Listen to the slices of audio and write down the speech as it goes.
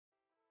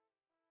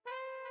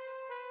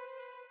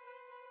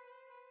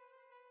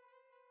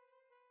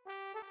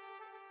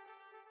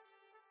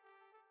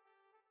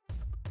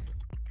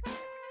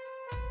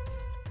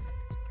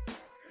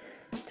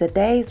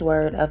Today's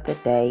word of the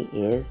day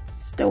is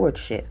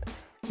stewardship,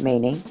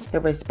 meaning the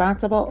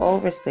responsible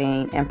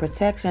overseeing and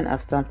protection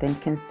of something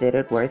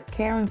considered worth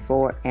caring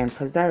for and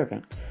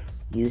preserving.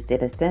 Used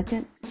in a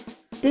sentence,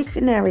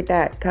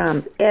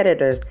 Dictionary.com's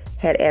editors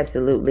had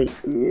absolutely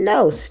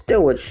no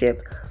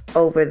stewardship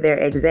over their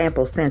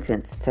example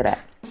sentence today.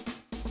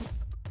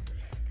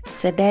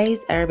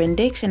 Today's Urban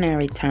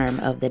Dictionary term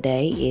of the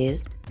day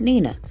is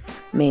Nina,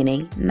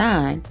 meaning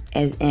 9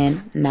 as in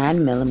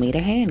 9mm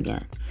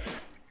handgun.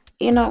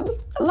 You know,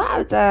 a lot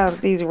of times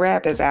these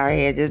rappers out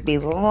here just be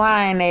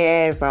lying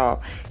their ass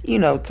off,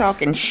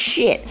 talking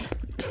shit.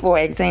 For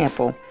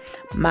example,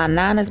 my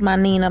nine is my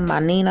Nina,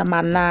 my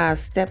nine.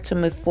 Step to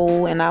me,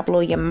 fool, and I'll blow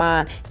your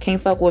mind. Can't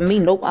fuck with me,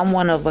 nope, I'm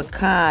one of a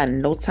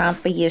kind. No time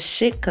for your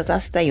shit, cause I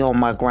stay on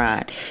my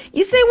grind.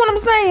 You see what I'm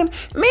saying?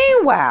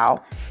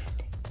 Meanwhile,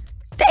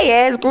 they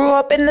ass grew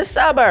up in the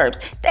suburbs.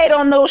 They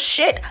don't know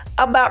shit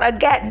about a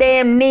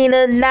goddamn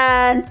Nina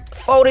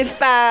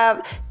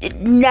 945,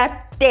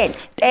 nothing. They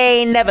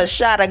ain't never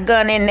shot a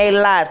gun in their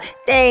lives.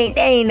 They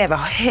ain't never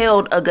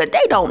held a gun.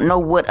 They don't know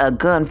what a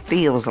gun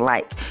feels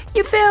like.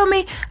 You feel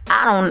me?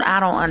 I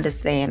don't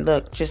understand.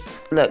 Look.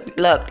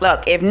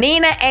 If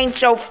Nina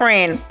ain't your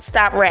friend,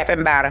 stop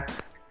rapping about her.